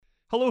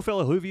Hello,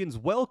 fellow Whovians.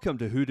 Welcome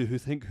to Who Do Who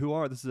Think Who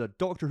Are. This is a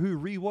Doctor Who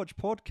rewatch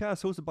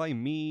podcast hosted by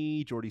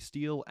me, Jordi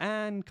Steel,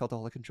 and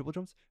Cultaholic and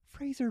TripleJump's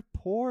Fraser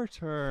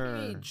Porter.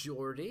 Hey,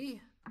 Jordi.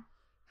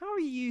 How are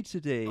you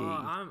today?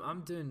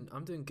 I'm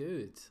doing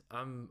good.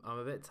 I'm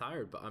a bit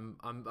tired, but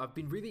I've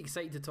been really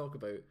excited to talk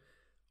about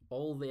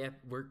all the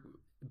we're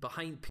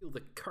behind. Peel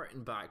the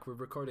curtain back. We're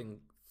recording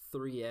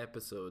 3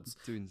 episodes.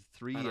 Doing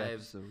 3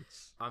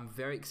 episodes. I'm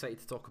very excited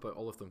to talk about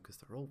all of them because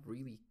they're all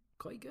really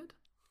quite good.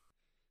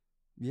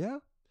 Yeah.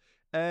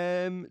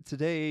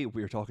 Today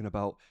we're talking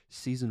about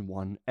Season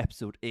 1,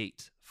 Episode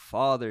 8,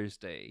 Father's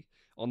Day.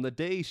 On the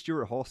day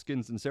Stuart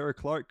Hoskins and Sarah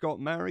Clark got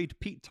married,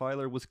 Pete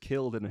Tyler was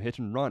killed in a hit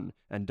and run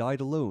and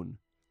died alone.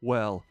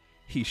 Well,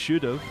 he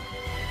should have.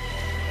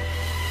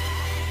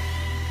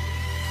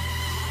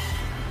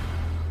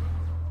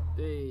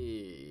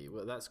 Hey,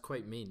 well, that's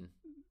quite mean.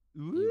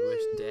 Ooh. You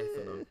wish death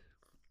on him.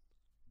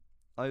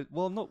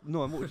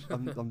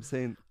 I'm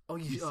saying. Oh,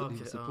 he okay.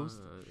 was supposed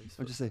to.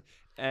 I'm just saying.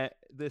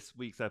 This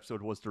week's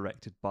episode was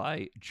directed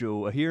by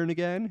Joe Ahern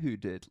again, who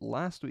did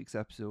last week's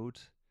episode,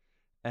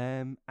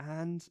 and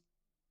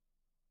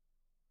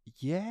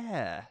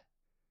yeah,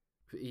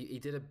 He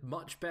did a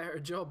much better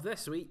job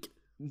this week.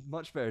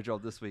 much better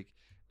job this week.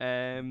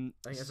 I think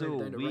I've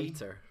written down a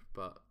writer,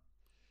 but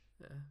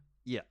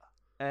yeah.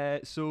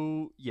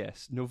 So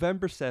yes,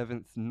 November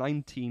 7th,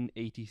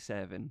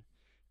 1987.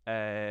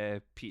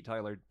 Pete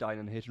Tyler died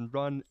in a hit and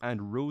run,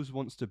 and Rose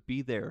wants to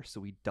be there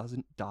so he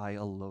doesn't die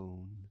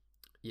alone.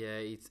 yeah,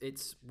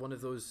 it's one of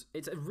those.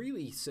 It's a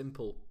really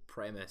simple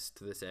premise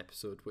to this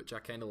episode, which I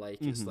kind of like.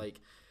 Mm-hmm. It's like,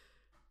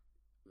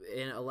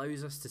 and it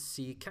allows us to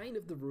see kind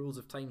of the rules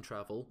of time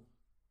travel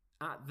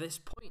at this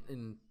point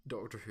in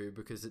Doctor Who,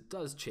 because it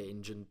does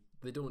change, and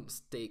they don't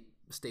stay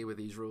with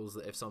these rules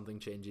that if something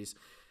changes,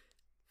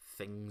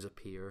 things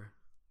appear.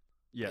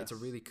 Yes, It's a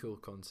really cool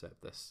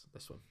concept. This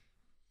one.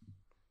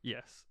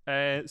 Yes.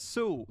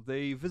 So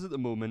they visit the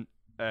moment.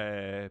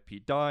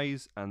 Pete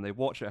dies, and they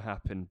watch it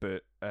happen.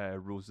 But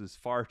Rose is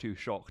far too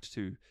shocked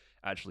to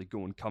actually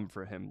go and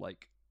comfort him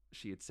like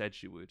she had said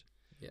she would.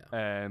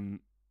 Yeah.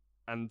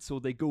 And so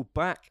they go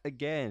back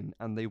again,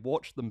 and they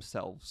watch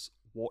themselves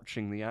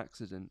watching the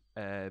accident.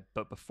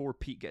 But before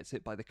Pete gets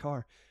hit by the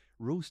car,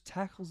 Rose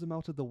tackles him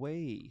out of the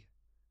way.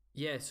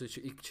 Yeah. So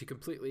she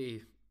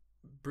completely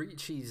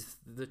breaches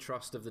the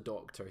trust of the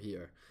Doctor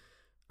here.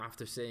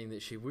 After saying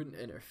that she wouldn't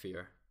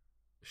interfere,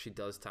 she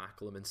does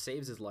tackle him and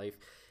saves his life.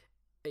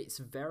 It's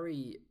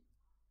very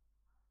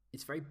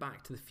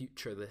Back to the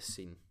Future, this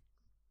scene,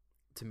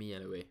 to me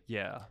anyway.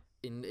 Yeah.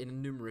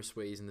 In numerous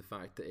ways, in the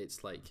fact that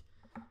it's like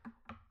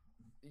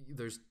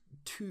there's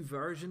 2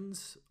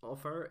 versions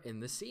of her in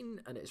the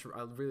scene, and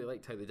I really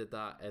liked how they did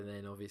that. And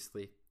then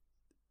obviously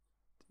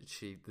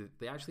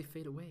they actually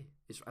fade away.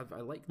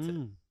 I liked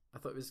it. I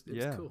thought it was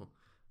cool.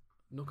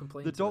 No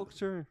complaints.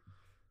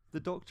 The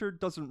Doctor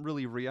doesn't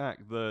really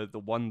react,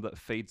 the one that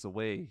fades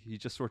away. He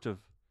just sort of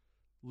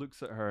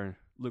looks at her,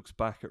 looks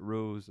back at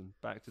Rose and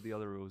back to the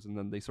other Rose, and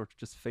then they sort of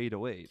just fade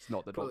away. It's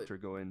not the Doctor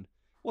going,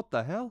 what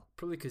the hell?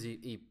 Probably because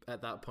he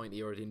at that point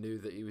he already knew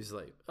that he was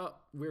like, oh,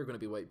 we're going to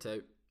be wiped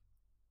out.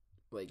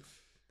 Like,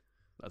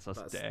 that's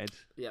dead.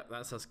 Yeah,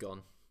 that's us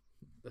gone.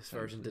 This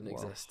version didn't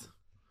exist.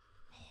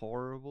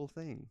 Horrible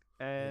thing.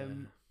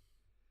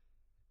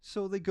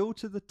 So they go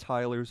to the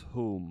Tyler's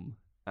home,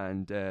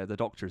 and the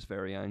Doctor's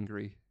very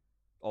angry.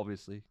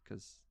 Obviously,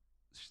 because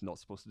she's not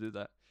supposed to do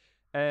that.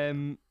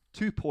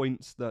 2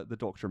 points that the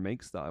Doctor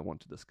makes that I want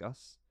to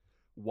discuss.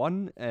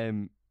 One,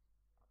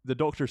 the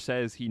Doctor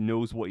says he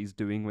knows what he's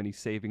doing when he's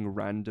saving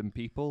random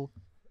people.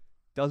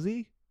 Does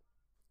he?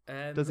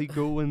 Does he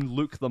go and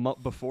look them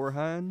up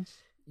beforehand?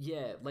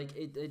 Yeah, like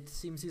it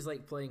seems he's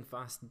like playing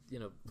fast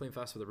with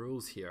the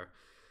rules here.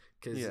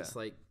 Because it's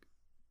like,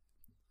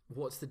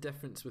 what's the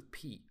difference with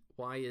Pete?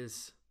 Why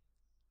is...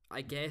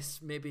 I guess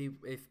maybe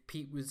if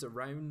Pete was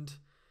around,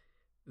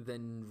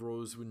 then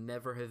Rose would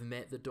never have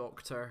met the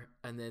Doctor,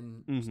 and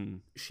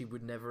then she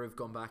would never have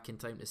gone back in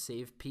time to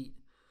save Pete.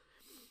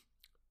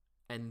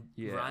 And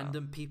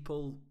random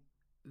people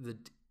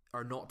that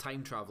are not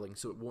time traveling,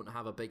 so it won't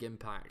have a big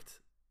impact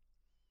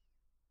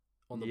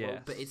on the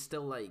world. But it's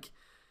still like,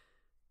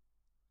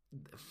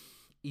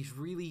 he's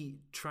really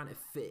trying to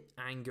fit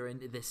anger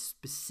into this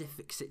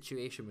specific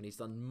situation when he's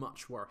done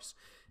much worse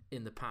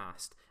in the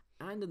past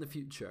and in the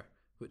future,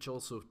 which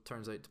also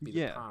turns out to be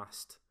the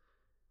past.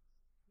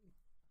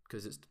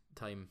 Because it's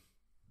time.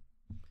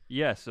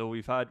 Yeah, so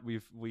we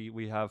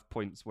have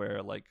points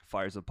where, like,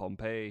 fires of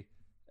Pompeii,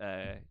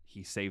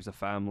 he saves a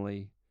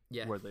family.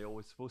 Yeah. Were they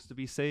always supposed to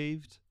be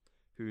saved?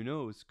 Who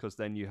knows? Because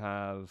then you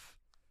have,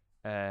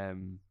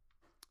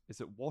 is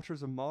it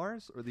Waters of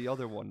Mars or the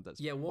other one that's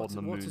on the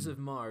moon? Waters of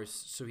Mars.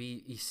 So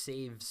he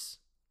saves.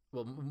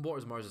 Well,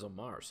 Waters of Mars is on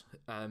Mars,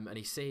 and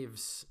he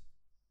saves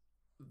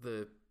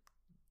the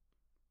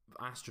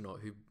astronaut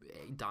who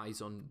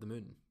dies on the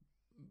moon.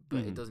 But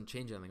it doesn't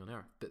change anything on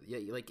Earth. But yeah,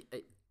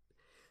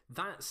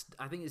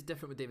 I think it's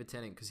different with David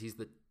Tennant because he's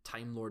the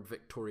Time Lord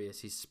victorious.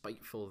 He's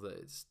spiteful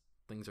that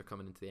things are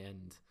coming into the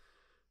end.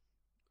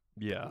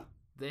 Yeah.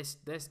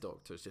 this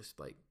doctor's just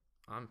like,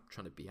 I'm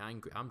trying to be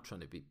angry. I'm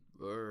trying to be.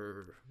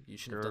 You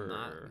shouldn't have done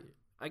that.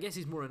 I guess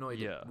he's more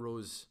annoyed at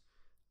Rose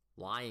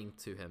lying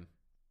to him.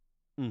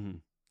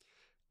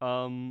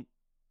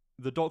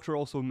 The doctor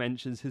also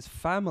mentions his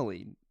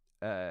family,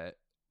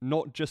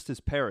 not just his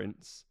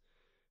parents,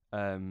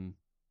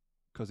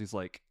 because he's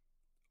like,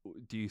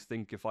 do you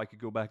think if I could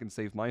go back and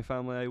save my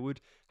family, I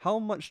would? How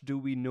much do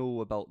we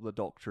know about the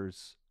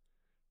doctor's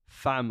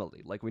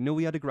family? Like, we know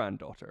he had a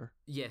granddaughter.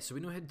 Yeah, so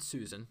we know he had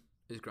Susan,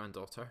 his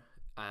granddaughter.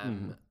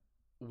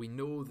 We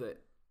know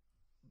that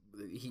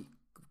he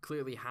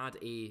clearly had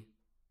a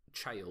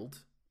child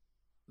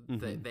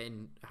that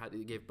then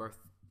gave birth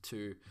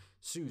to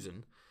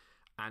Susan,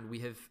 and we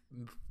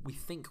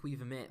think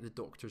we've met the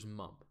doctor's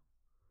mum.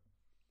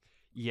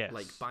 Yes,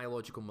 like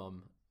biological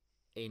mum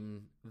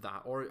in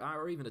that,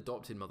 or even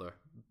adopted mother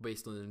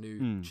based on the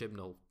new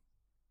Chibnall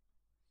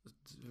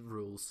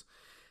rules.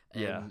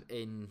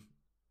 In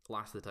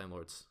Last of the Time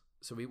Lords.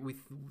 So we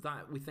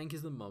think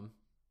is the mum,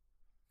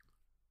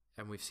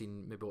 and we've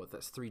seen maybe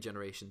that's 3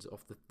 generations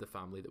of the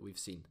family that we've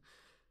seen.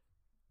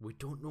 We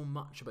don't know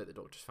much about the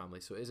Doctor's family,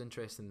 so it is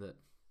interesting that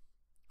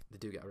they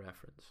do get a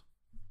reference.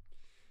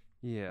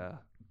 Yeah.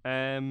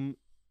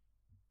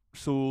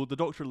 So the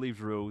Doctor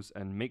leaves Rose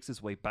and makes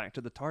his way back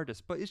to the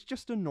TARDIS, but it's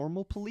just a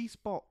normal police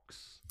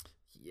box.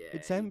 Yeah,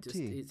 it's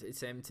empty.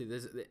 It's empty.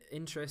 There's the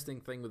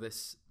interesting thing with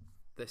this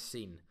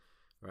scene,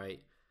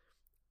 right?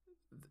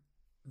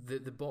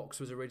 The box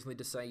was originally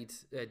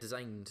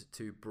designed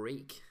to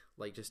break,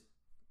 like just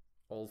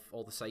all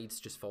the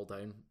sides just fall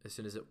down as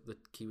soon as the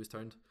key was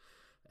turned.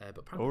 But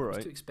apparently it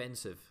was too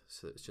expensive,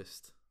 so it's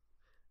just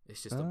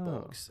a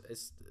box.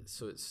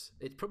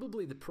 It's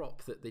probably the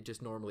prop that they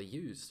just normally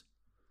use.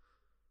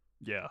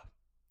 Yeah.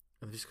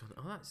 I'm just going,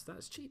 oh,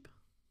 that's cheap.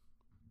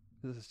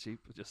 This is cheap.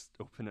 Just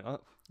open it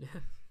up.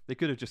 Yeah. They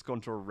could have just gone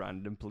to a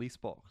random police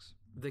box.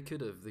 They could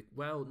have.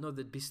 Well, no,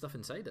 there'd be stuff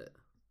inside it.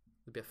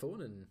 There'd be a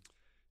phone and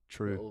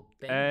true.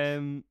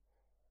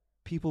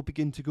 People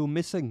begin to go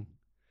missing.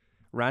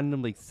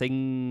 Randomly,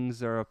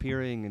 things are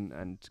appearing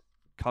and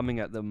coming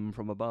at them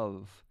from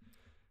above.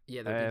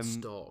 Yeah, they're being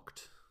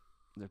stalked.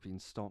 They're being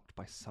stalked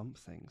by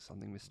something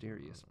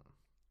mysterious.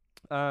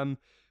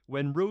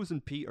 When Rose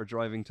and Pete are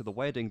driving to the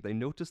wedding, they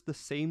notice the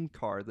same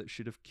car that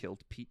should have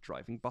killed Pete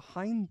driving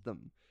behind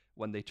them.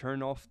 When they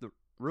turn off the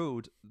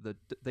road,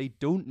 they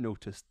don't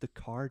notice the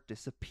car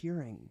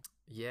disappearing.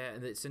 Yeah,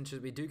 and it's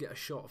interesting. We do get a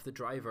shot of the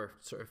driver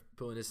sort of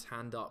pulling his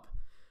hand up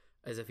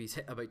as if he's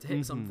about to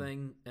hit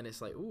something, and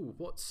it's like, ooh,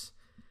 what's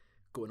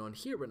going on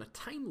here? We're in a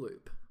time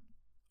loop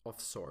of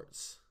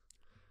sorts.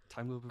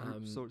 Time loop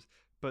of sorts.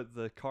 But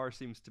the car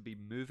seems to be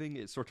moving.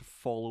 It's sort of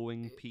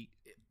following Pete.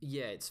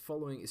 Yeah, it's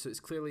following. So it's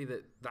clearly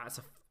that's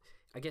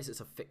I guess it's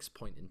a fixed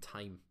point in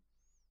time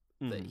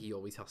that he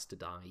always has to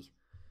die,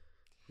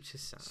 which is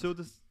sad. So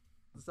does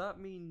that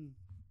mean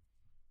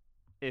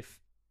if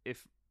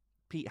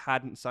Pete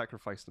hadn't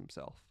sacrificed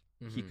himself,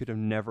 he could have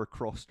never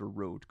crossed a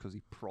road because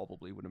he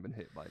probably would have been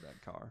hit by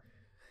that car?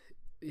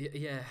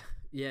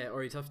 Yeah,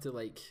 or he'd have to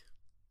like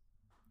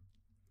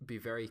be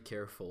very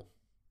careful.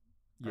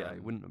 Yeah,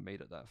 he wouldn't have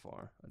made it that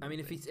far. I mean,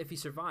 if he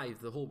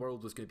survived, the whole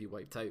world was going to be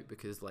wiped out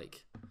because,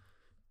 like,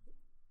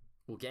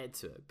 we'll get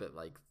to it, but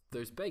like,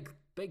 there's big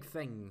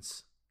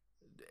things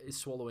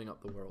swallowing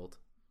up the world.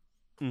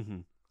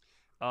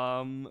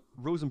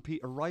 Rose and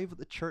Pete arrive at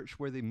the church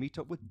where they meet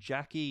up with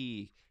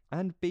Jackie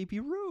and baby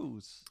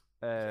Rose.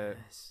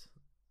 Yes.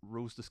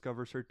 Rose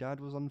discovers her dad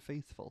was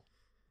unfaithful.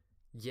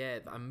 Yeah,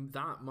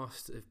 that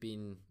must have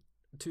been,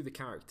 to the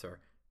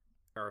character,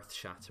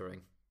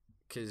 earth-shattering.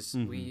 Because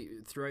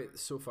throughout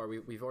so far,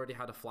 we've already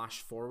had a flash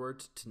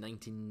forward to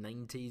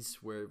 1990s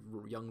where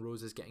young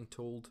Rose is getting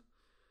told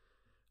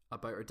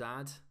about her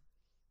dad.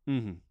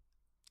 And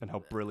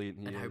how brilliant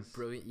he is. How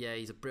brilliant, yeah,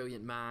 he's a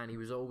brilliant man. He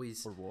was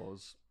always... Or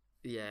was.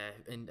 Yeah,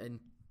 and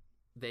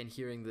then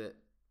hearing that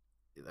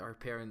our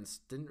parents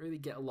didn't really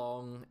get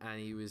along and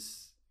he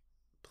was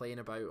playing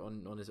about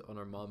on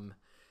her mum,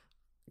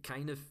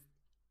 kind of,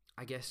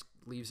 I guess,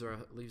 leaves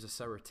a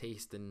sour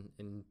taste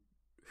in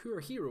who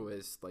her hero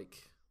is.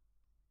 Like...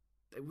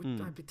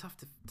 That'd be tough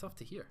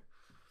to hear.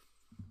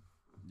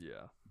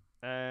 Yeah.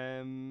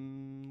 Where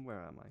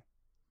am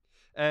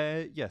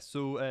I?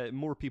 So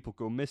more people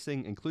go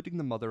missing, including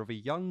the mother of a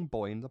young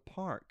boy in the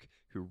park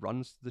who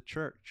runs to the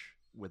church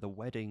where the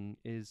wedding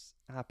is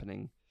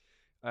happening.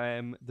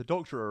 The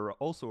Doctor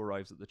also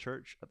arrives at the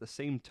church at the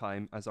same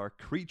time as our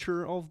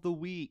creature of the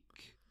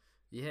week.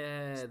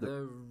 Yeah,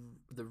 the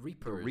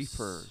Reapers. The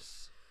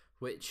Reapers.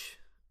 Which,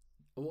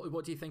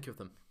 what do you think of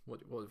them?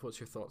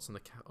 What's your thoughts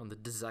on the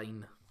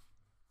design?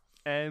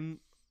 I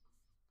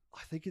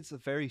think it's a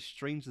very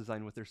strange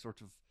design with their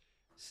sort of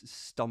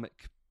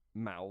stomach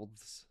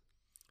mouths.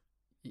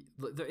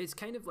 It's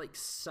kind of like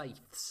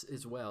scythes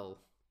as well.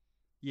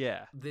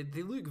 Yeah.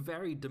 They look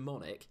very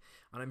demonic,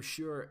 and I'm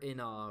sure in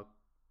a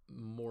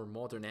more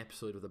modern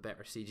episode with a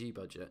better CG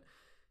budget,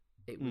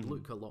 it would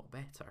look a lot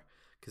better.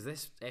 Because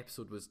this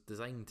episode was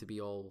designed to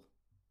be all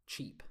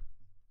cheap.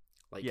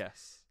 Like,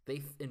 yes.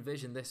 they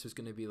envisioned this was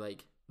going to be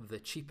like the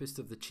cheapest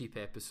of the cheap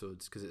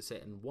episodes because it's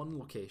set in one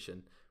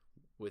location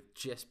with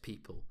just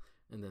people,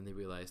 and then they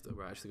realised that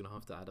we're actually going to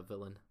have to add a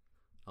villain,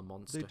 a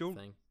monster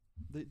thing.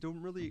 They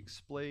don't really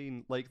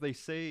explain. Like they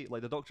say,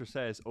 like the Doctor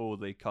says, "Oh,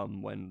 they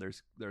come when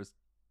there's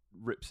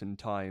rips in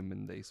time,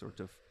 and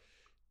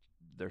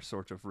they're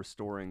sort of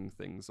restoring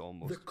things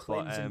almost. They're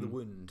cleansing the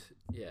wound."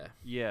 Yeah.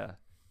 Yeah,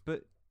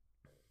 but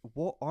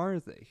what are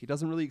they? He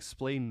doesn't really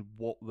explain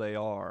what they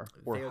are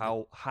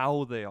or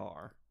how they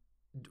are.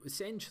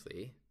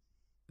 Essentially,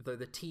 they're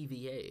the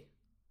TVA,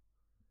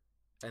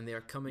 and they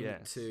are coming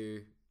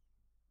to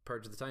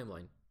purge the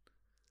timeline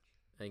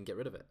and get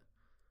rid of it.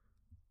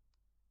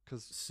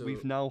 Because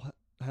we've now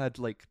had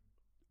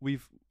we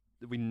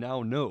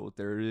now know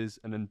there is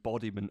an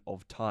embodiment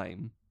of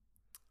time.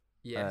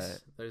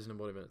 Yes, there is an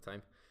embodiment of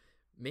time.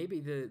 Maybe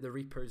the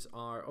Reapers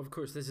are, of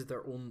course, this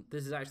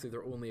is actually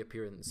their only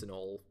appearance in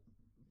all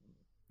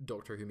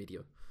Doctor Who media.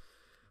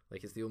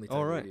 Like, it's the only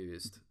time they're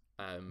used,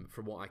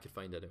 from what I could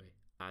find anyway.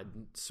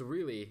 And so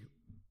really,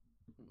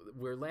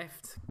 we're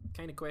left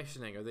kind of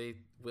questioning: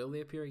 will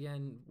they appear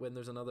again when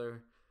there's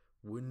another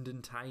wound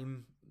in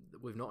time?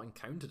 We've not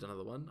encountered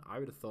another one. I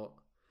would have thought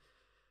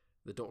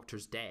the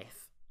Doctor's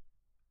death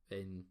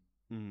in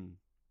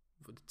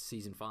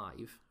season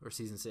 5 or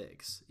season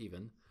 6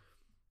 even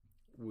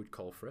would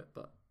call for it,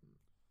 but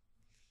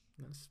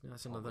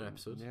that's another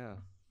episode. Yeah,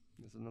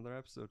 it's another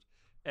episode.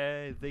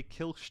 They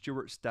kill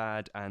Stuart's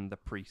dad and the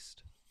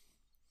priest.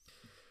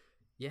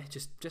 Yeah,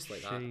 just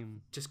like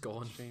Shame. that. Just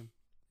gone. Shame.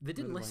 They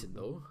didn't listen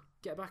though.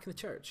 Get back in the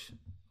church.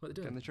 What are they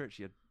doing? Get in the church,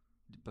 you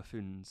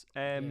buffoons.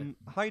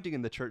 Hiding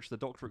in the church, the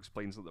Doctor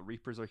explains that the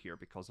Reapers are here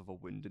because of a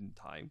wound in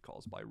time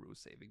caused by Rose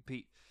saving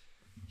Pete.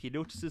 He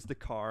notices the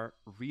car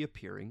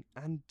reappearing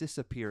and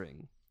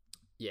disappearing.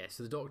 Yeah,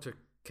 so the Doctor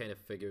kind of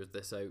figures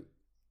this out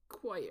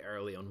quite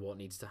early on what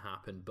needs to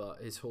happen,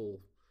 but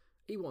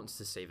he wants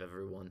to save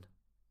everyone.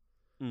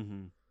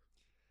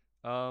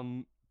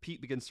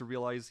 Pete begins to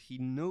realize he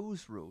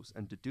knows Rose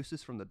and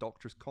deduces from the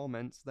Doctor's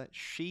comments that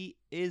she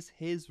is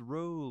his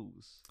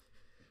Rose.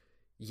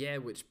 Yeah,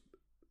 which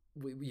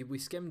we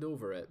skimmed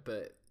over it,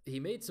 but he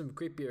made some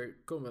creepier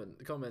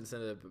comments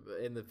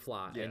in the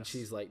flat, and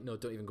she's like, "No,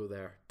 don't even go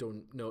there.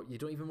 You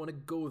don't even want to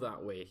go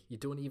that way.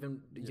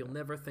 You'll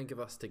never think of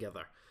us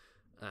together."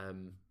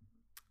 And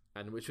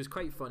which was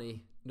quite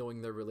funny,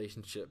 knowing their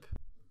relationship.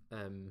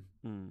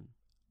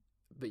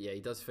 But yeah, he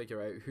does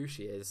figure out who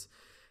she is,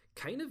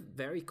 kind of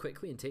very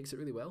quickly, and takes it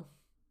really well.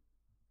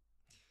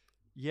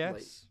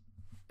 Yes.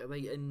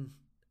 And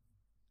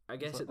I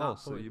guess at that point,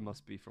 so you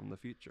must be from the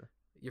future.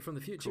 You're from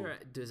the future.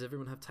 Cool. Does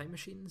everyone have time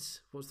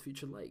machines? What's the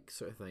future like?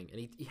 Sort of thing. And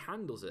he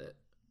handles it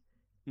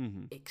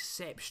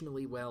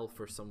exceptionally well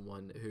for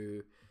someone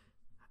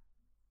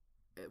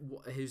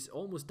who's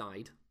almost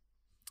died.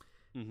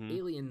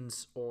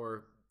 Aliens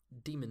or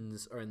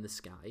demons are in the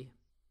sky.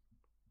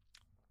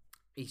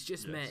 He's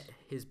just met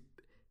his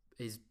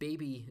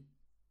baby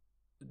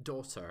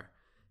daughter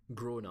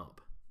grown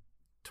up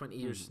 20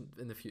 years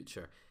in the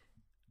future.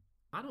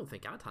 I don't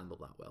think I'd handle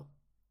that well.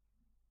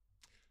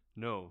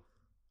 No.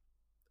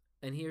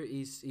 And here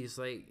he's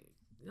like,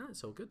 yeah,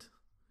 it's all good.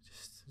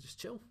 Just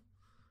chill.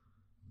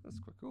 That's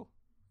quite cool.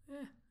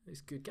 Yeah, he's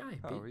a good guy.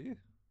 How are you?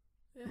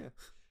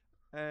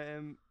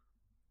 Yeah.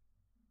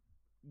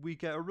 We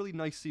get a really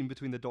nice scene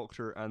between the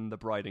Doctor and the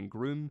bride and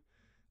groom,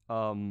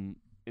 in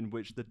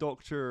which the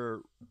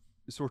Doctor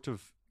sort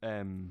of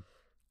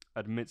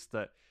admits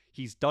that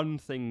he's done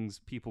things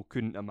people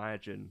couldn't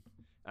imagine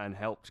and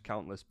helped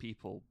countless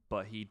people,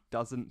 but he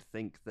doesn't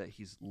think that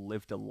he's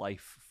lived a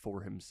life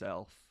for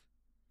himself.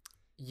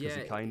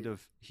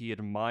 Because he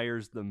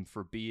admires them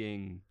for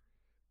being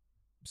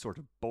sort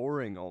of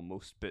boring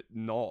almost, but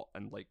not,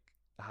 and like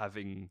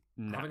having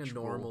a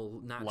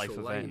normal, natural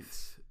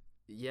life.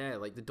 Yeah,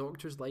 like the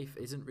Doctor's life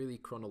isn't really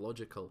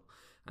chronological,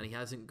 and he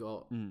hasn't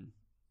got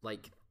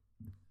like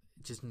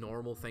just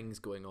normal things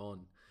going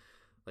on.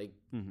 Like,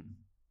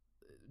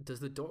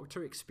 does the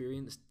Doctor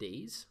experience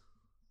days?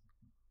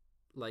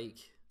 Like,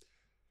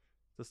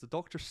 does the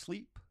Doctor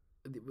sleep?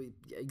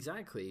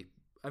 Exactly.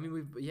 I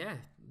mean,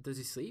 does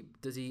he sleep?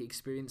 Does he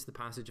experience the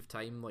passage of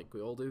time like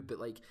we all do? But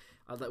like,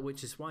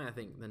 which is why I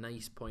think the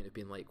nice point of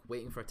being like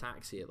waiting for a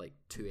taxi at like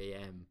 2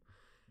 a.m,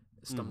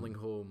 stumbling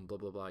home, blah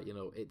blah blah. You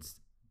know, it's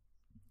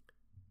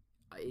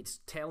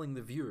telling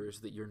the viewers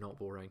that you're not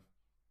boring,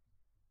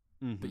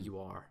 but you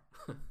are.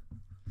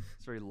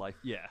 It's very life.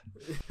 Yeah.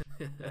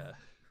 Yeah.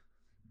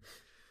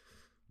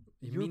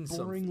 Your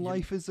boring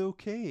life is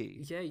okay.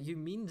 Yeah, you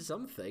mean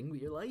something.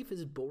 Your life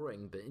is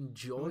boring, but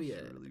enjoy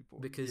it, really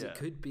because it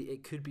could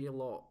be a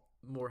lot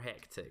more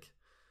hectic.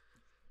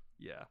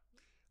 Yeah.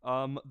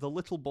 The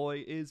little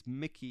boy is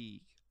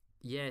Mickey.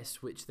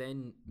 Yes, which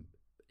then,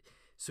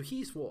 so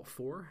he's what,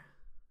 4,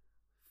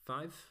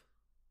 5?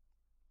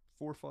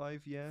 4 or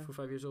 5, yeah. 4 or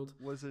 5 years old.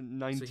 Was it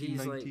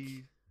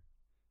 1990?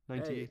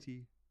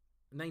 1980?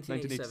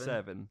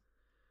 1987.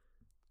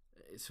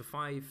 So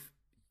 5.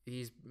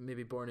 He's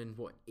maybe born in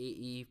what,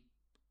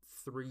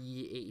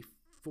 83,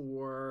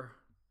 84,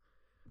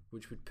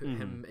 which would put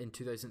him in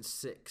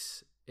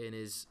 2006 in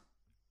his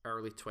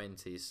early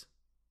 20s.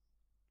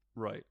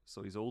 Right.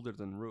 So he's older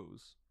than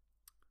Rose.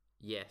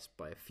 Yes,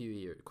 by a few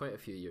years, quite a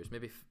few years,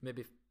 maybe,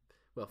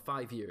 well,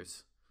 5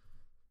 years.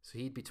 So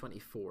he'd be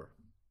 24.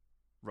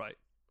 Right.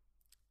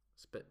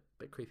 It's a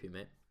bit creepy,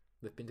 mate.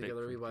 They've been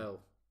together a wee while.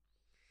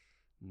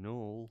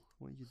 Noel,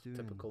 what are you doing?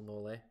 Typical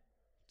Noel, eh?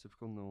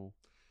 Typical Noel.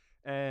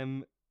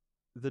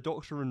 The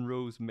Doctor and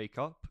Rose make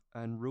up,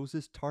 and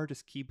Rose's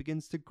TARDIS key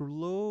begins to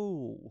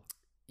glow.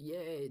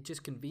 Yeah,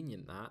 just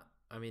convenient that.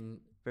 I mean,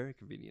 very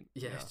convenient.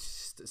 Yeah,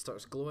 it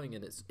starts glowing,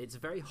 and it's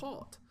very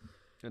hot.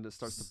 And it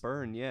starts to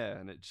burn,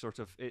 and it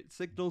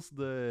signals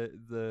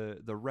the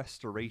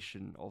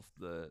restoration of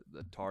the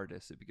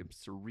TARDIS. It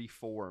begins to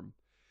reform.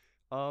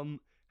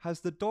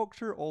 Has the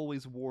Doctor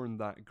always worn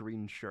that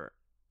green shirt?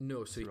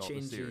 No, so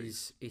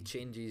he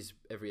changes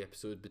every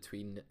episode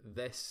between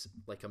this,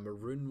 like a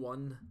maroon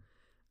one,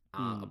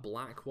 a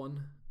black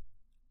one,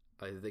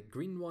 the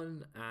green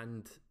one,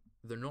 and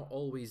they're not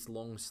always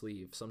long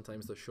sleeve.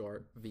 Sometimes they're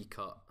short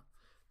V-cut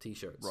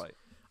t-shirts. Right.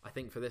 I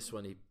think for this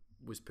one he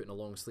was putting a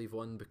long sleeve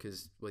one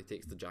because he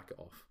takes the jacket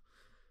off.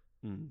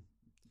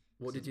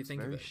 What did you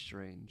think of it? Very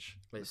strange.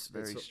 It's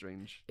very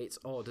strange. It's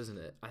odd, isn't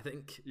it? I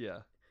think. Yeah.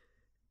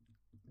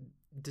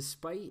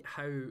 Despite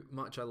how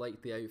much I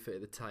liked the outfit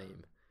at the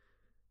time,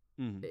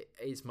 it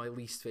is my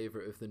least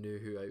favourite of the new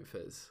Who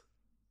outfits.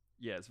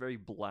 Yeah, it's very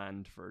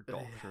bland for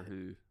Doctor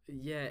Who.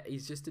 Yeah,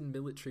 he's just in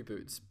military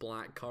boots,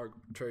 black cargo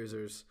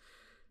trousers,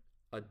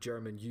 a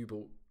German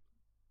U-boat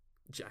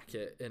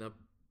jacket, and a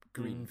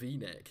green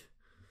V-neck.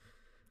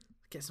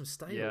 Get some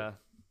style. Yeah.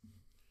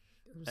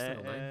 Get some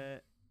style, man.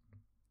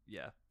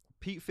 Yeah.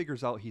 Pete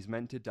figures out he's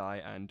meant to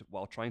die, and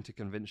while trying to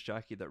convince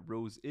Jackie that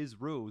Rose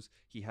is Rose,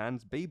 he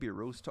hands baby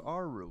Rose to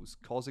our Rose,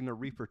 causing a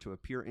Reaper to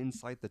appear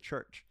inside the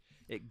church.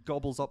 It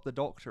gobbles up the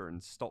Doctor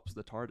and stops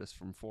the TARDIS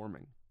from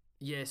forming.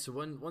 Yeah, so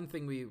one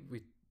thing we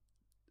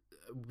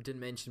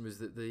didn't mention was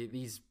that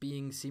these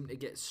beings seem to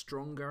get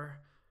stronger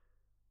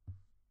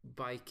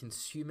by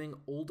consuming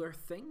older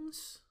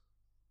things.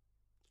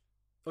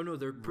 Oh no,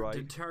 they're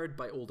deterred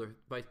by older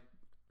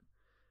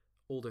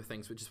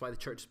things, which is why the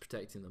church is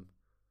protecting them.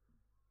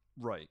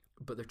 Right.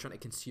 But they're trying to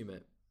consume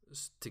it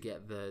to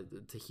get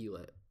to heal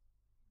it.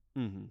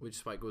 Which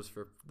is why it goes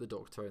for the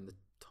Doctor and the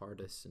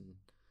TARDIS and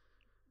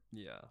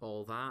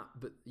all that.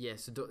 But yeah,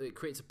 so it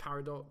creates a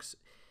paradox.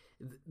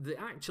 The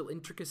actual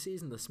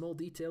intricacies and the small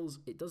details,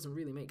 it doesn't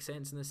really make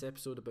sense in this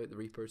episode about the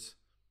Reapers.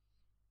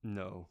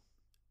 No.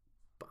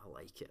 But I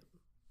like it.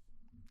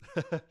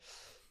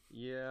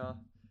 Yeah.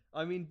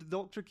 I mean, the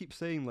Doctor keeps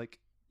saying, like,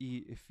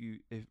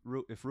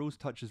 if Rose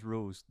touches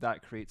Rose,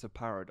 that creates a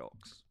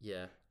paradox.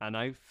 Yeah. And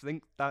I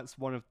think that's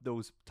one of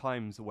those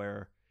times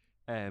where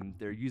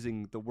they're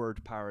using the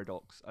word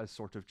paradox as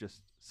sort of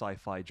just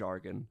sci-fi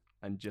jargon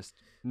and just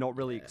not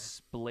really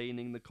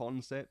explaining the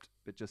concept,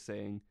 but just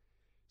saying,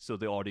 so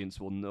the audience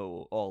will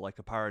know, like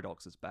a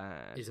paradox is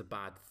bad. Is a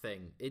bad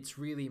thing. It's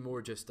really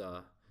more just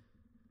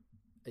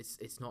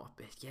it's not,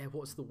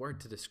 what's the word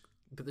to describe?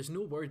 But there's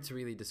no word to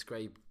really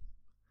describe.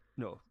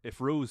 No, if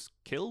Rose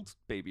killed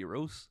baby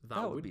Rose,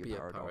 that would be a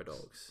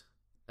paradox.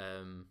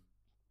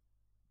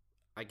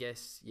 I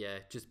guess,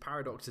 just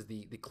paradox is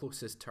the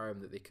closest term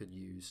that they could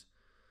use.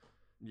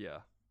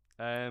 Yeah.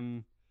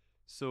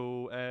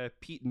 So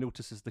Pete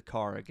notices the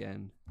car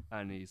again,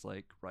 and he's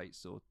like, right,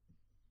 so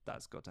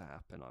that's got to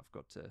happen. I've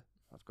got to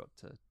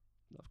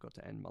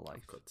end my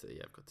life. I've got to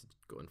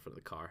go in front of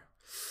the car.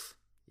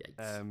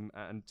 Yikes.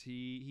 And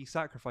he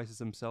sacrifices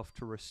himself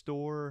to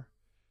restore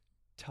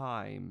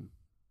time.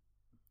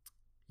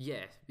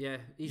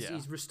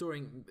 He's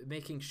restoring,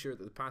 making sure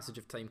that the passage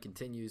of time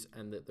continues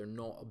and that they're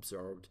not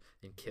absorbed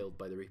and killed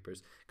by the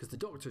Reapers. Because the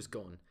Doctor's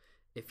gone.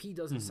 If he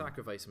doesn't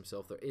sacrifice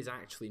himself, there is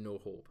actually no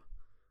hope.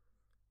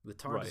 The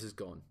TARDIS is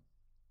gone.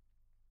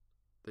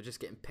 They're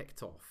just getting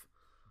picked off.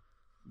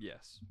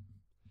 Yes.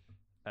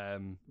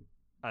 And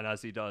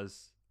as he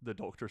does, the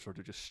Doctor sort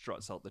of just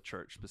struts out the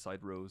church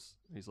beside Rose.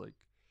 He's like,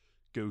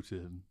 go to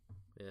him.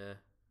 Yeah.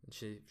 And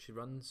she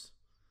runs.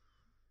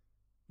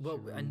 Well,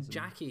 and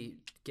Jackie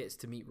gets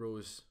to meet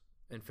Rose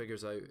and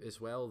figures out as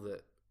well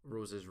that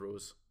Rose is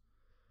Rose.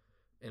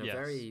 In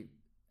a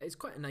it's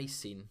quite a nice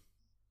scene.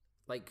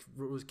 Like,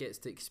 Rose gets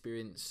to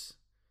experience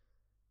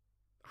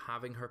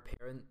having her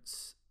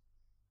parents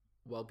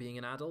while being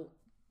an adult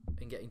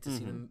and getting to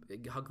see them,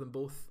 hug them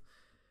both.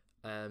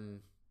 And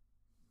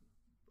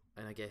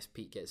I guess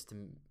Pete gets to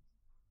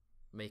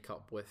make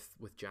up with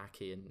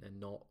Jackie and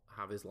not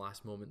have his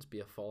last moments be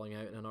a falling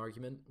out in an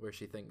argument where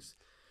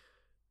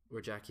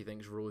Jackie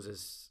thinks Rose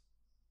is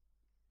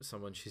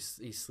someone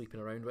he's sleeping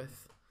around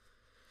with.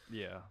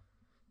 Yeah.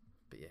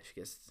 But yeah,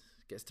 she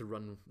gets to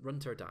run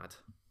to her dad.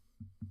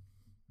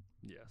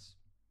 Yes.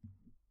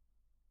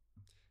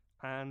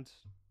 And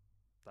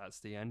that's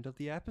the end of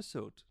the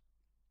episode.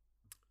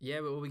 Yeah,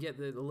 well, we get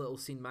the little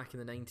scene back in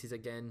the 90s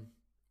again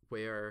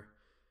where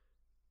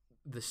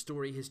the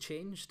story has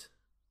changed.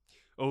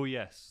 Oh,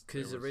 yes.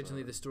 Because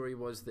originally the story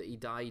was that he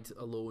died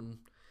alone,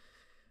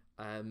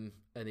 and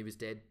he was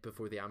dead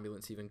before the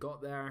ambulance even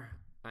got there,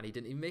 and he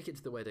didn't even make it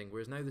to the wedding.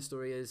 Whereas now the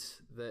story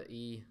is that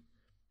he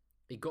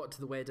he got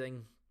to the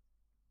wedding,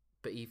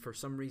 but for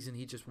some reason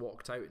he just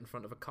walked out in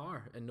front of a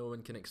car, and no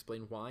one can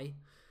explain why.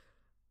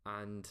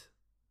 And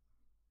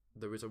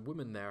there was a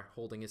woman there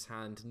holding his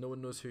hand. No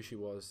one knows who she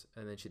was,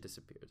 and then she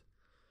disappeared.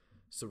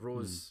 So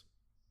Rose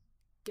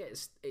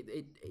gets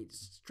it. It's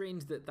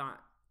strange that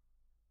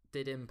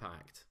did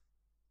impact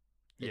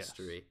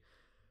history,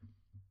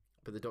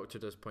 but the Doctor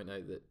does point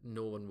out that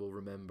no one will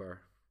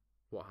remember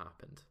what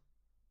happened.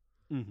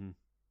 Mm-hmm.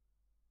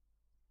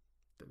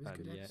 But it was a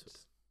good episode.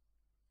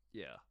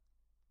 Yeah.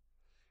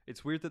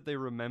 It's weird that they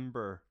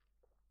remember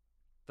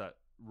that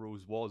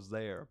Rose was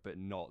there, but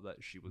not that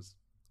she was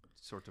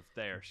sort of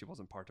there. She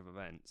wasn't part of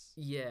events.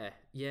 Yeah.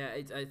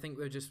 I think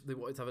they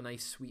wanted to have a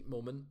nice, sweet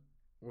moment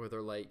where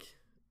they're like,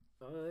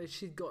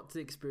 she got to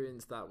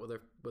experience that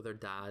with her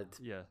dad.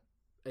 Yeah.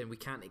 And we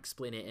can't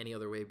explain it any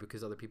other way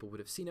because other people would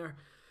have seen her.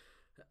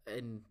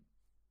 And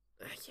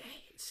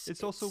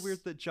it's also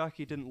weird that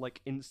Jackie didn't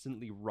like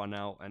instantly run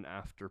out and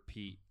after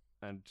Pete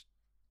and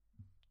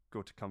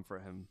go to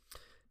comfort him.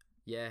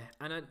 Yeah,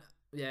 and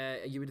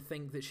you would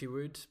think that she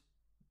would.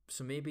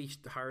 So maybe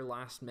her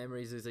last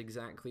memories is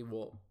exactly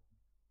what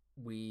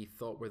we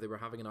thought, where they were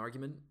having an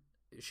argument.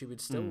 She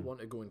would still want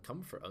to go and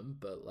comfort him,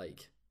 but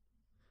like,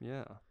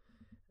 yeah.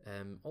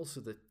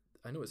 Also,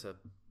 I know it's a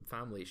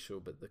family show,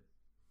 but but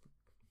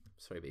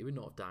he would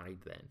not have died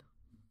then.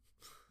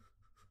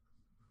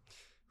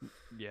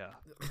 Yeah.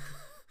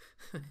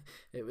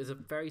 It was a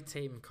very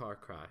tame car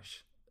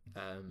crash.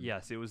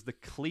 Yes, it was the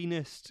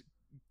cleanest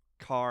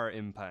car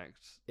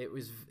impact it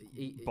was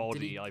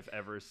body I've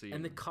ever seen.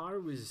 And the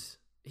car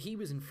he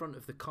was in front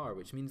of the car,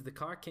 which means the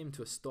car came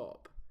to a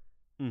stop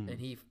and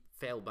he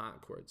fell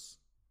backwards.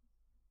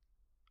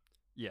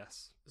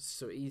 Yes.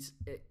 So he's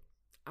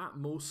at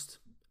most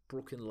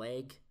broken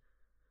leg.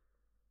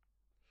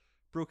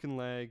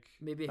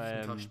 Maybe a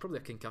concussion, probably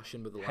a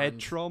concussion with the head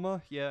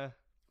trauma, yeah.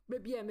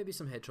 Maybe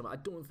some head trauma. I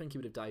don't think he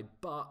would have died,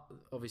 but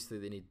obviously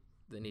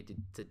they needed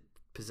to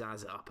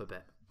pizzazz it up a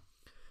bit.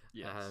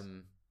 Yes.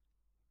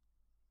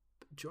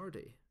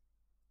 Jordi,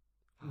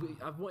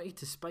 I've wanted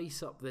to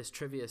spice up this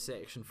trivia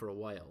section for a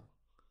while,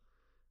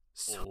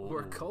 so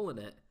we're calling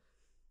it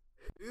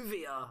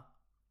Whovia.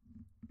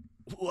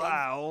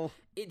 Wow.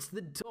 It's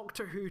the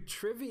Doctor Who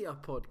trivia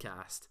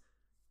podcast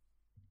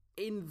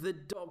in the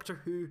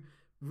Doctor Who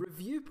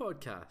review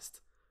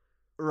podcast.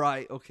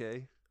 Right,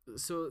 okay.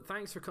 So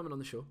thanks for coming on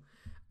the show.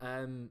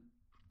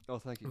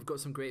 Thank you. We've got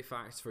some great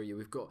facts for you.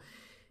 We've got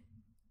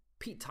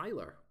Pete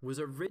Tyler was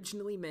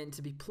originally meant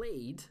to be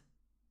played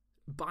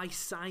by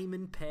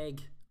Simon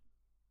Pegg.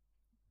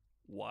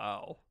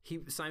 Wow.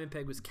 Simon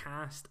Pegg was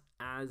cast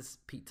as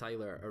Pete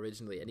Tyler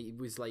originally, and he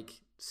was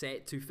like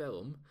set to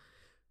film,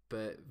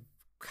 but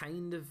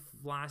kind of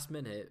last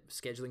minute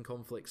scheduling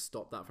conflicts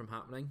stopped that from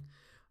happening.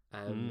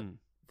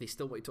 They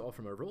still wanted to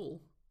offer him a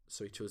role,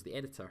 so he chose the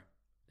editor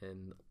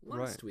in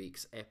last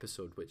week's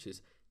episode, which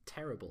is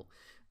terrible.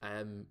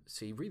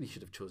 So he really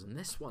should have chosen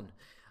this one.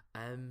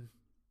 Do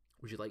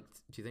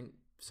you think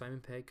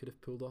Simon Pegg could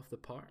have pulled off the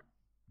part?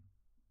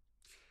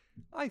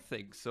 I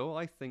think so.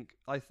 I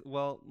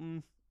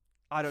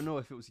don't know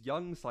if it was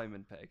young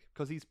Simon Pegg,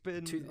 because he's been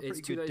a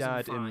pretty good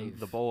dad in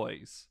The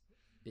Boys.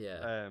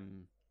 Yeah.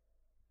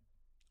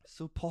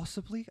 So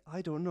possibly,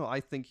 I don't know. I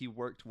think he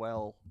worked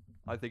well.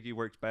 I think he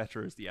worked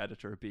better as the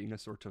editor, being a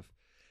sort of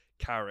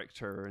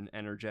character and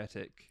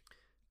energetic.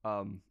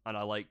 And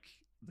I like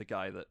the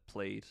guy that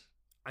played.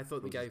 I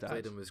thought the guy who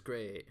played him was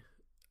great.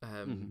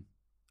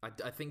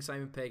 I think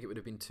Simon Pegg, it would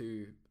have been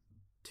too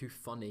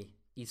funny.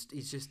 He's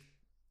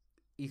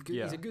good.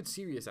 Yeah. He's a good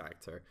serious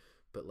actor,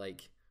 but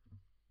like,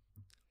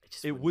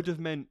 it would have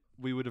meant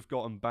we would have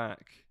got him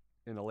back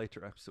in the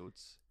later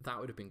episodes. That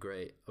would have been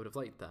great. I would have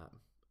liked that.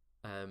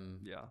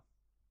 Yeah.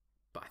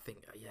 But I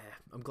think,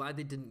 I'm glad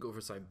they didn't go for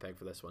Simon Pegg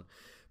for this one.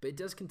 But it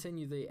does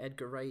continue the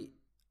Edgar Wright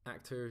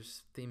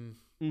actors theme.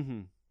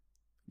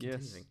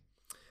 Yes.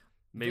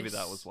 Maybe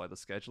that was why the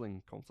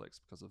scheduling conflicts,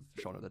 because of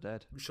Shaun of the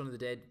Dead. Shaun of the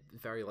Dead,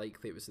 very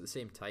likely. It was at the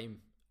same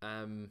time.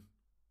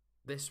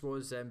 This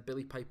was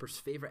Billie Piper's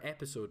favourite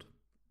episode.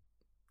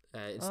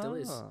 It still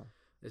is.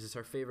 This is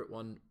her favourite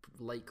one,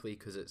 likely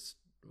because it's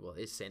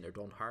centred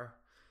on her.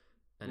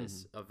 And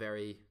it's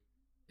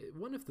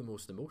one of the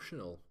most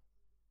emotional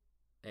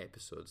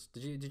episodes.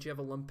 Did you have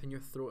a lump in your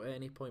throat at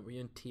any point? Were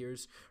you in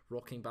tears,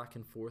 rocking back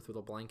and forth with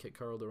a blanket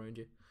curled around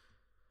you?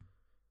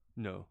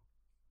 No.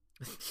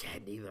 Yeah,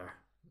 neither.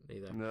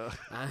 No.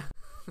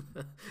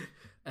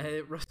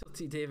 Russell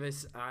T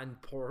Davies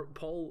and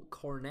Paul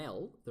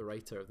Cornell, the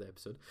writer of the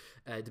episode,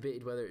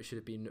 debated whether it should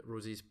have been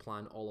Rosie's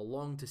plan all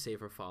along to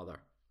save her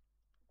father,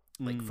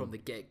 from the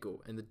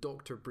get-go. And the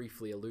Doctor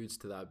briefly alludes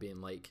to that,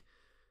 being like,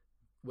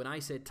 when I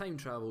said time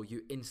travel,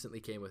 you instantly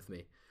came with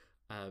me.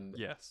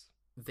 Yes.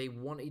 They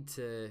wanted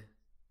to...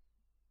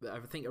 I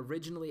think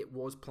originally it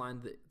was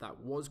planned that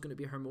was going to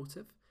be her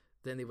motive.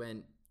 Then they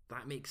went,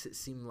 that makes it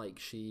seem like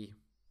she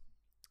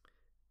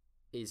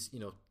is,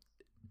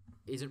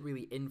 isn't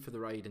really in for the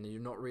ride, and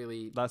you're not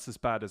really... That's as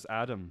bad as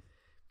Adam.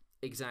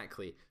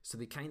 Exactly. So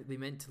they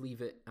meant to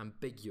leave it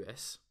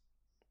ambiguous,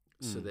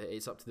 so that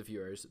it's up to the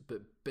viewers.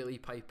 But Billie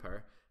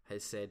Piper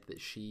has said that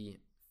she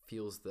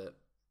feels that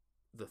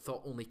the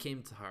thought only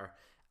came to her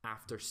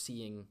after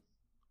seeing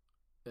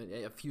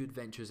a few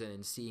adventures in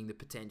and seeing the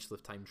potential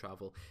of time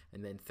travel,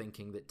 and then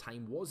thinking that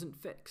time wasn't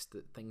fixed,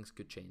 that things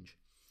could change.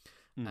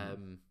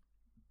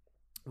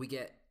 We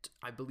get,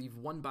 I believe,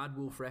 one Bad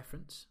Wolf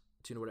reference.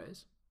 Do you know what it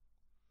is?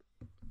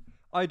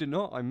 I do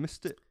not. I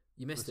missed it.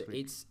 You missed it.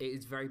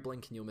 It's very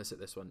blink and you'll miss it,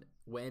 this one.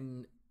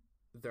 When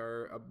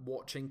they're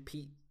watching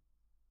Pete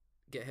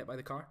get hit by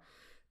the car,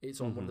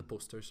 it's on one of the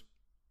posters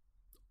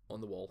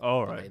on the wall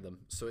behind them.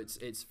 So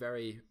it's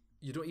very...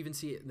 You don't even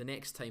see it the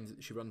next time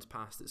that she runs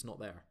past. It's not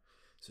there.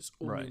 So it's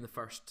only in the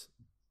first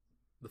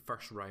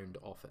round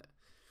of it.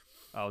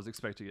 I was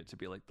expecting it to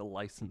be like the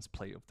license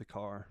plate of the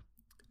car.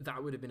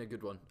 That would have been a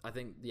good one. I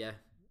think, yeah,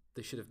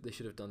 they should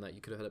have done that.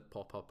 You could have had it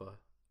pop up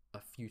a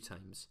few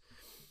times.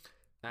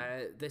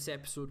 This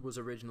episode was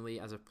originally,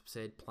 as I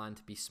said, planned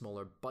to be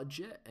smaller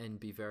budget and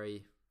be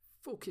very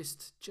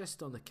focused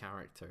just on the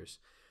characters.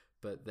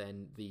 But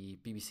then the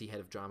BBC head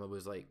of drama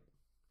was like,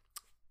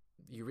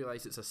 you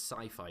realise it's a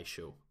sci-fi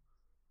show.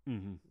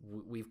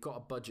 We've got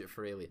a budget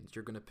for aliens.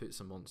 You're going to put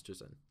some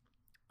monsters in.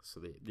 So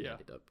they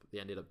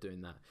ended up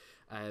doing that.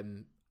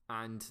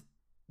 And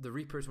the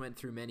Reapers went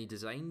through many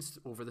designs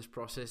over this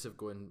process of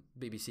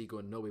BBC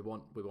going, no, we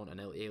want an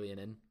alien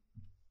in.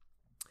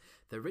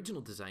 The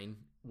original design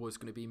was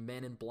going to be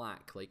men in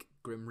black, like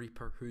Grim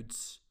Reaper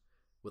hoods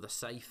with a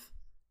scythe,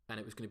 and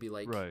it was going to be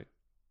like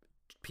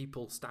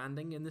people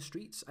standing in the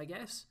streets, I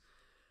guess.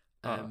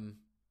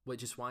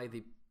 Which is why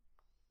they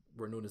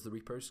were known as the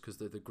Reapers, because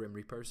they're the Grim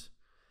Reapers.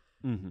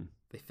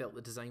 They felt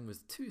the design was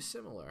too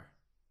similar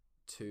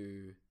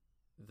to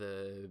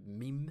the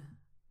meme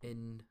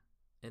in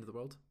End of the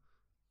World.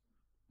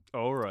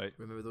 Oh, right.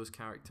 Remember those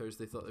characters?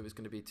 They thought it was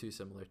going to be too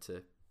similar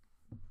to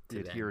the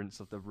adherence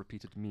of the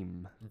repeated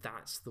meme.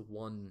 That's the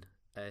one.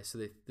 So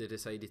they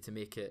decided to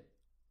make it...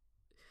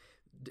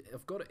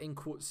 I've got it in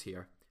quotes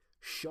here.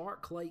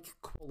 Shark-like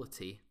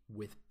quality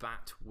with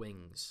bat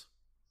wings.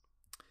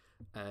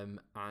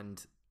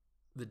 And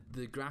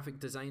the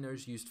graphic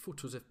designers used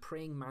photos of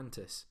praying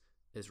mantis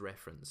as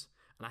reference.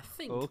 And I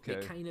think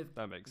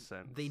that makes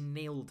sense. They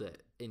nailed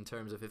it in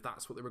terms of if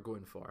that's what they were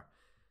going for.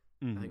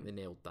 I think they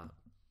nailed that.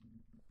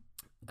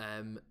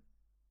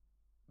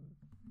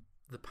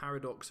 The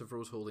paradox of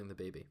Rose holding the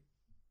baby.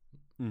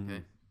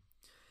 Okay.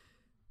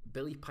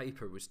 Billie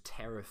Piper was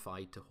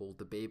terrified to hold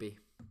the baby.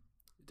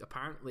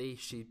 Apparently,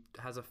 she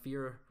has a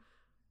fear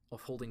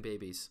of holding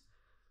babies.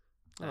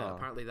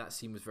 Apparently, that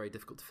scene was very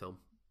difficult to film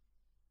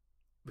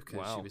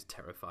because she was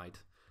terrified.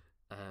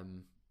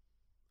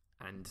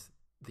 And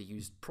they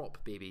used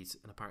prop babies,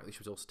 and apparently she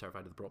was also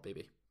terrified of the prop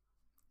baby.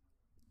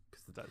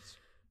 That's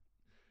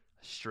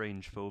a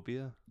strange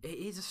phobia. It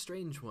is a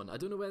strange one. I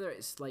don't know whether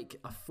it's like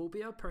a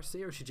phobia per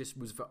se, or she just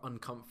was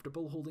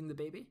uncomfortable holding the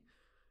baby.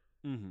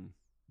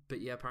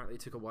 But yeah, apparently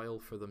it took a while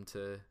for them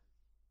to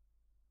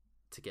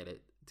get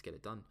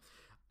it done.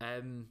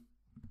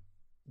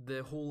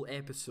 The whole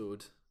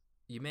episode,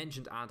 you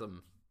mentioned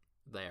Adam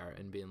there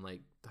and being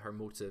like her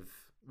motive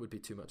would be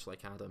too much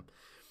like Adam.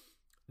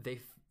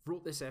 They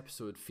wrote this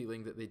episode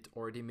feeling that they'd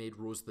already made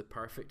Rose the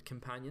perfect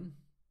companion.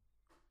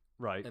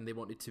 Right. And they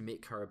wanted to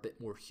make her a bit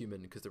more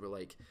human because they were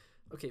like,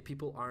 okay,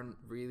 people aren't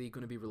really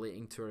going to be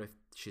relating to her if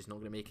she's not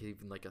going to make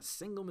even like a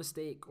single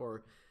mistake,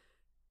 or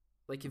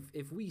like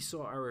if we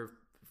saw our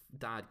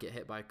dad get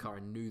hit by a car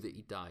and knew that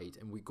he died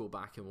and we go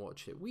back and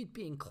watch it, we'd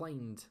be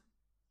inclined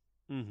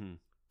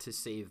to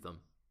save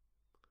them.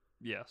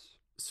 Yes.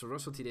 So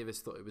Russell T Davies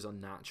thought it was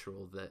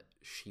unnatural that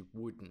she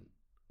wouldn't,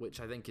 which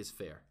I think is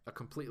fair. A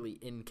completely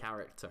in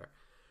character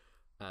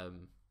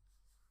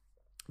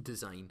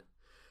design.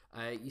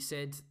 You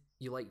said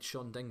you liked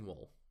Sean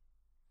Dingwall,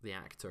 the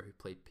actor who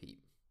played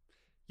Pete.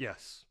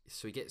 Yes.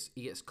 So he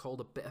gets called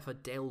a bit of a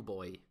Del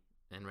Boy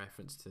in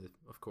reference to,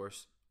 of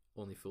course,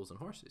 Only Fools and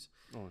Horses.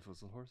 Only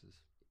Fools and Horses.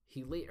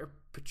 He later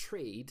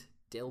portrayed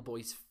Del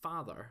Boy's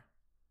father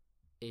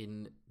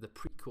in the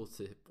prequel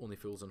to Only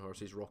Fools and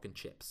Horses, Rockin'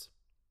 Chips.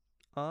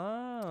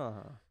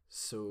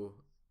 So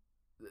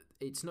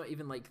it's not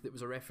even like there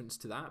was a reference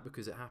to that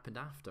because it happened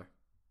after.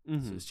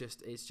 So it's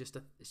just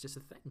a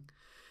thing.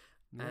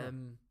 Yeah.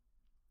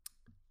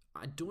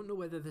 I don't know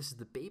whether this is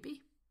the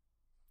baby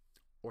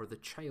or the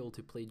child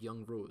who played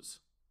young Rose.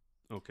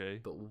 Okay.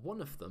 But one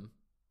of them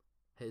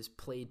has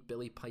played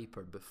Billie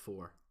Piper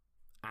before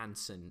and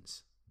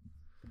since.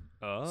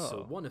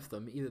 So one of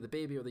them, either the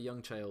baby or the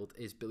young child,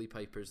 is Billie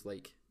Piper's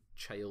like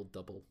child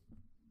double.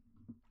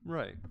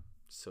 Right.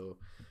 So,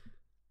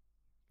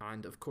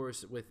 and of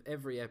course, with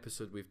every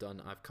episode we've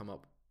done, I've come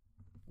up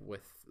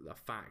with a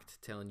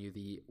fact telling you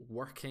the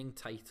working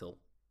title.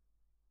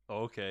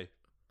 Okay.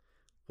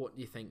 What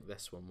do you think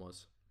this one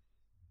was?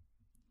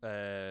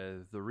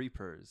 The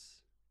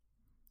Reapers.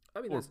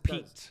 I mean, or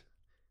Pete.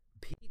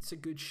 Pete's a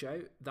good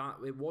shout. That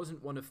it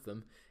wasn't one of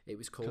them. It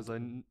was called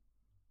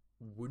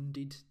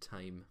Wounded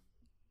Time.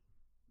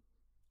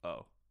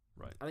 Oh,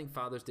 right. I think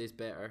Father's Day is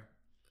better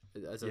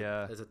as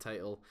a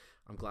title.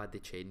 I'm glad they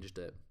changed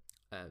it.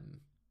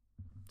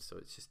 So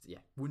it's just,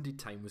 Wounded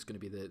Time was going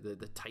to be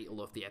the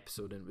title of the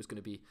episode, and it was going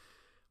to be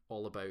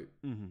all about.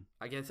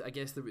 I guess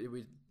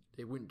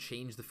it wouldn't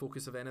change the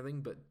focus of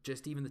anything, but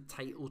just even the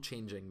title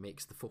changing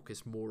makes the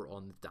focus more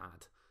on the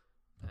dad.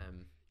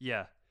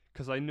 Yeah,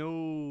 because I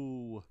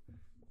know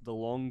the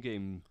long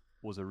game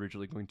was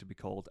originally going to be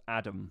called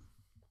Adam.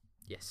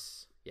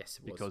 Yes, it was.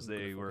 Because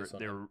they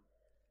were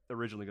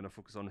originally going to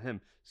focus on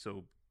him.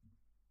 So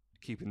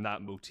keeping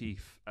that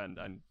motif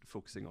and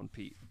focusing on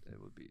Pete, it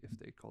would be if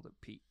they called it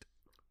Pete.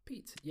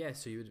 Pete, yeah.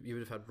 So you would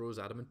have had Rose,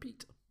 Adam, and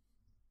Pete.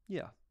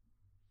 Yeah.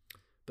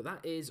 But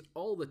that is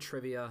all the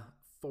trivia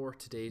for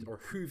today's, or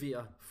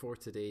Whovia for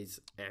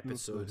today's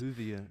episode.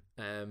 Whovia.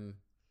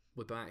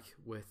 We're back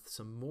with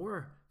some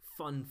more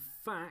fun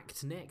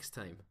fact next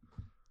time.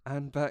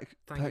 And back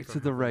to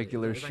the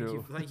regular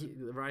show. Thank you,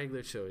 the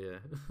regular show, yeah.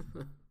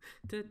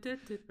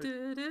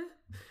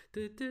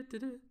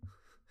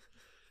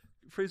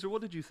 Fraser,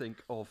 what did you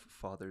think of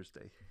Father's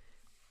Day?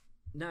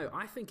 Now,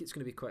 I think it's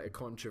going to be quite a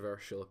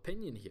controversial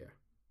opinion here.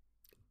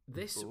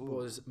 This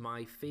was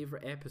my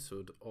favourite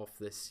episode of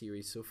this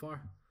series so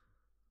far.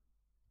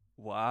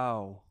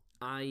 Wow.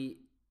 I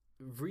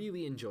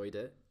really enjoyed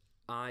it.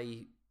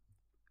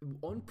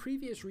 On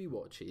previous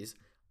rewatches,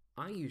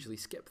 I usually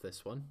skip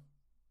this one.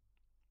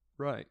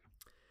 Right.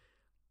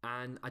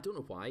 And I don't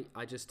know why.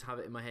 I just have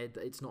it in my head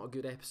that it's not a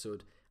good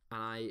episode.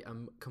 And I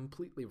am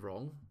completely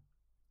wrong.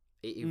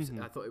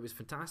 I thought it was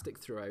fantastic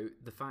throughout.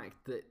 The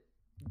fact that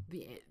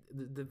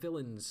the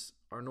villains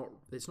are not...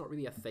 It's not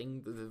really a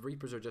thing. The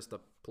Reapers are just a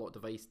plot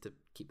device to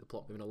keep the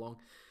plot moving along.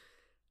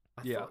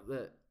 I thought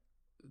that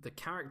the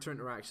character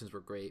interactions were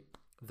great.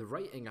 The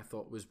writing, I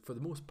thought, was, for the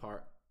most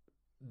part,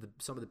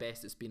 some of the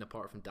best it's been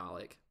apart from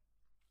Dalek.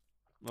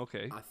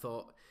 Okay. I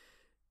thought...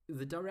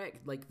 The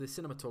direct, like the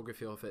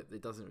cinematography of it,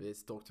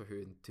 it's Doctor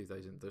Who in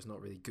 2000. There's not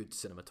really good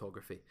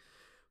cinematography,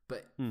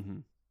 but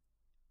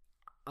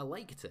I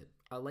liked it.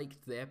 I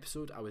liked the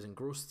episode. I was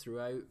engrossed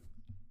throughout,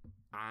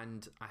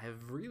 and I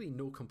have really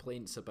no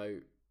complaints about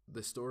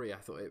the story. I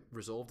thought it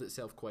resolved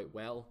itself quite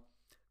well.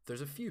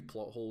 There's a few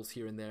plot holes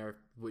here and there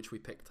which we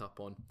picked up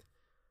on,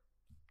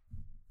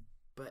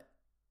 but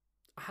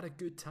I had a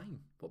good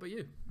time. What about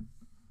you?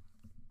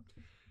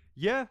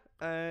 Yeah,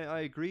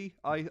 I agree.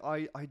 I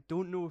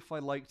don't know if I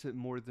liked it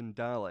more than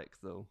Dalek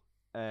though.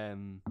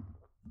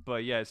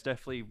 But yeah, it's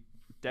definitely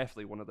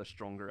one of the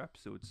stronger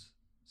episodes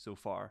so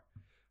far.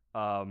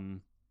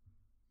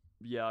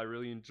 Yeah, I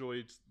really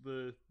enjoyed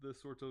the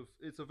sort of,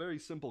 it's a very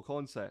simple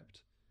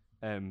concept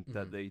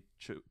that they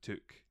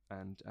took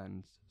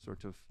and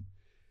sort of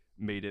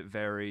made it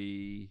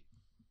very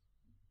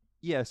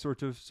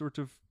sort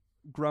of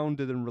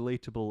grounded and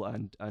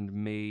relatable and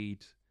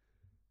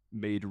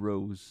made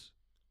Rose.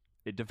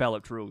 It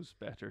developed Rose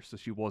better, so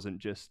she wasn't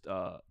just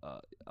a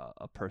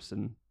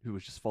person who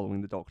was just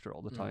following the Doctor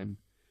all the time.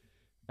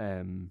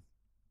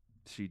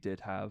 She did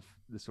have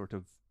the sort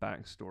of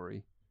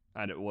backstory,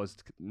 and it was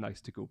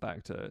nice to go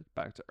back to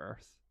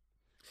Earth.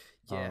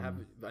 Yeah,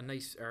 have a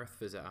nice Earth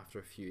visit after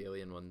a few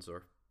alien ones,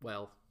 or we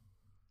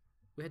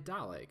had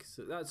Dalek,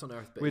 so that's on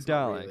Earth, but it's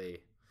not really.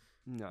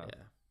 No,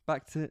 yeah.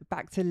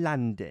 Back to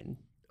London.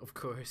 Of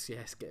course,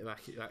 yes, get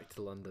back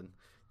to London,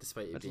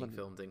 despite it being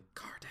filmed in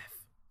Cardiff.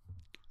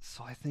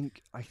 So I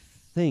think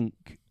I'm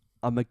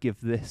gonna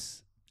give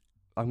this.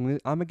 I'm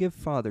gonna give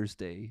Father's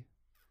Day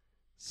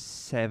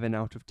 7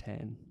 out of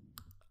 10.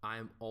 I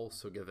am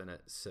also giving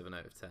it 7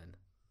 out of 10.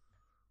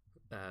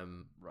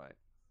 Right.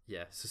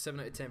 Yeah, so 7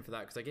 out of 10 for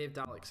that, because I gave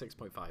Dalek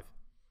 6.5.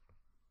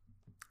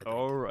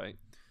 All right.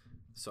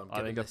 So I'm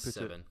giving this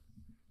 7.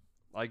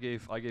 I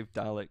gave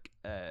Dalek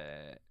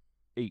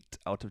 8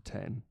 out of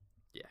 10.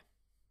 Yeah.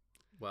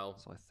 Well.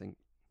 So I think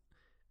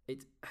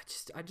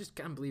I just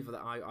can't believe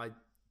that I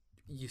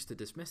used to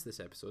dismiss this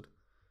episode.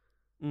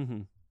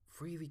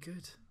 Really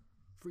good.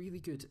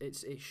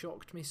 It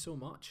shocked me so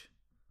much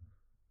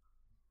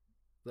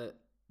that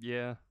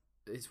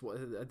it's what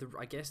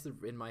I guess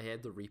in my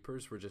head the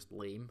Reapers were just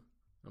lame.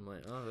 I'm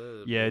like,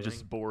 boring.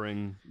 Just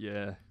boring.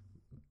 Yeah,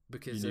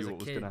 because you knew what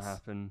was going to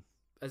happen.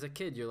 As a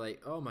kid, you're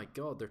like, oh my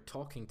god, they're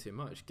talking too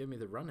much. Give me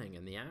the running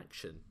and the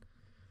action.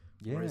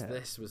 Yeah. Whereas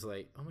this was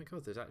like, oh my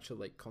god, there's actual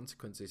like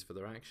consequences for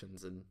their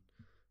actions, and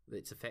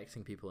it's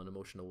affecting people in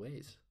emotional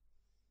ways.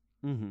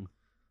 So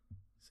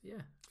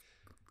yeah,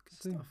 good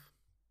stuff.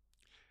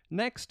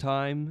 Next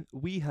time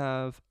we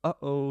have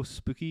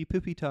spooky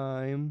poopy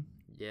time.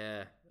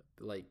 Yeah,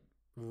 like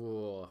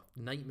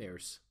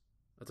nightmares.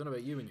 I don't know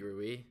about you when you were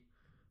away.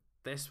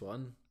 This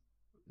one,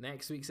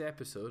 next week's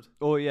episode.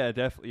 Oh yeah,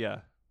 definitely.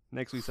 Yeah,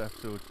 next week's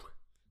episode.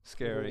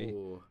 Scary.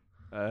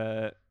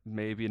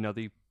 Maybe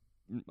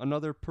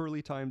another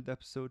poorly timed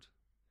episode.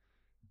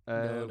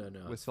 No.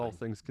 With all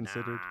things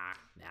considered.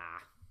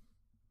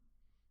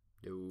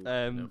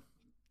 No.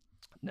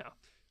 No.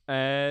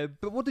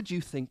 But what did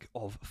you think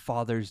of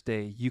Father's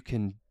Day? You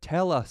can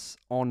tell us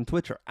on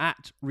Twitter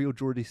at Real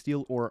Jordi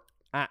Steel or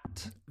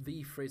at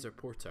the Fraser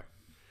Porter.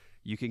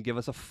 You can give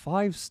us a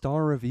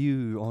 5-star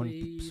review on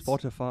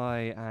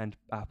Spotify and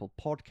Apple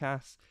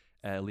Podcasts.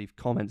 Leave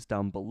comments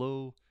down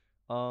below.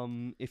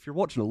 If you're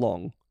watching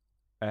along,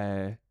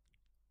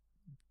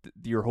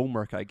 your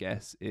homework, I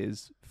guess,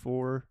 is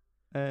for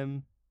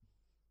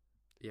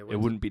Yeah, it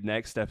wouldn't be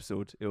next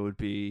episode. It would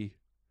be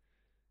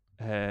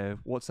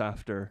what's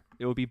after.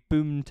 It would be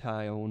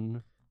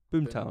Boomtown.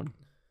 Boomtown.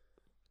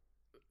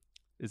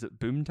 Is it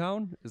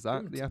Boomtown? Is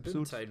that the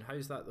episode? Boomtown.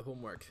 How's that the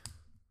homework?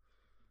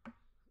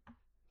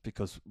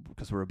 Because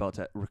we're about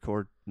to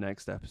record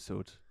next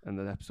episode and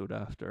the episode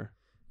after.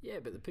 Yeah,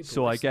 but the people.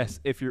 So listening. I guess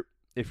if you're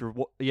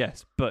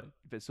yes, but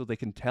so they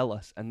can tell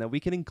us and then we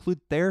can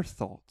include their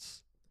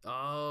thoughts.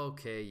 Oh,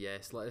 okay,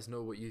 yes. Let us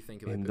know what you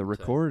think about in Boomtown. The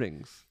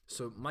recordings.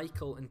 So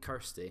Michael and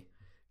Kirsty,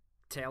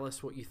 tell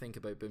us what you think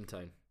about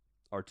Boomtown.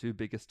 Our two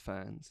biggest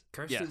fans.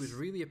 Kirsty was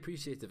really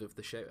appreciative of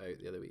the shout out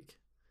the other week.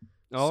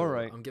 All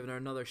right. I'm giving her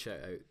another shout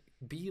out.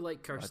 Be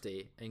like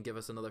Kirsty and give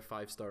us another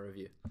 5-star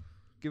review.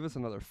 Give us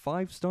another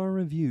 5-star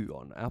review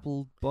on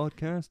Apple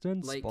Podcast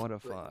and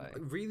Spotify.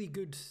 Really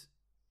good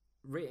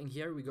rating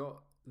here. We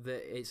got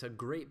that it's a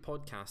great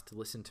podcast to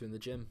listen to in the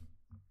gym.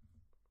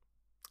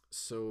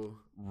 So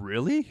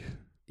really?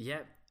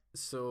 Yeah.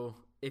 So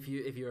if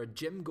you're a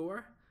gym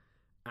goer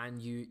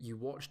and you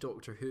watch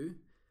Doctor Who,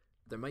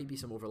 there might be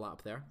some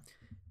overlap there.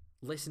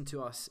 Listen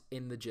to us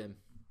in the gym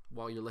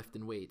while you're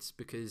lifting weights,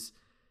 because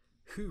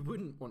who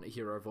wouldn't want to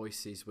hear our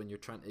voices when you're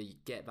trying to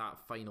get that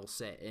final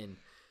set in?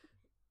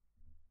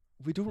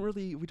 We don't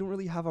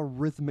really have a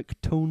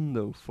rhythmic tone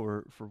though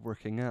for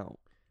working out.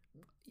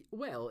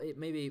 Well,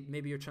 maybe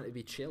you're trying to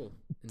be chill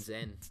and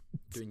zen,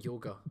 doing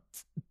yoga.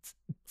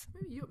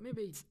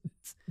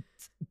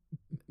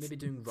 Maybe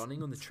doing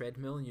running on the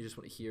treadmill, and you just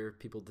want to hear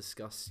people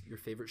discuss your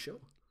favorite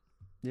show.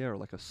 Yeah, or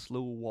like a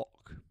slow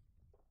walk.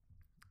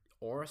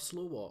 Or a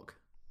slow walk.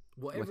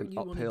 Whatever like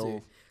you want to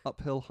do.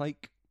 Uphill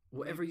hike.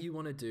 Whatever you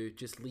want to do,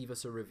 just leave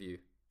us a review.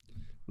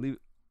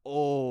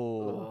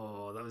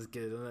 Oh, that was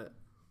good, wasn't it?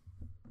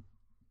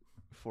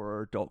 For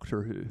our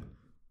Doctor Who.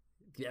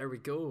 There we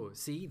go.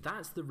 See,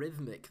 that's the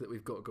rhythmic that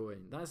we've got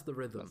going. That's the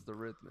rhythm. That's the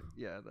rhythmic.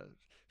 Yeah,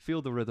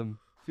 feel the rhythm.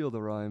 Feel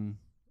the rhyme.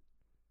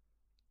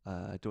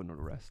 I don't know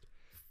the rest.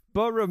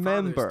 But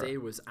remember, Father's Day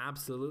was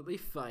absolutely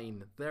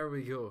fine. There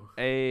we go.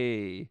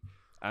 Hey,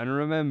 and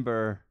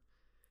remember,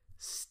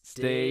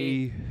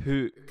 stay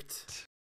hooked.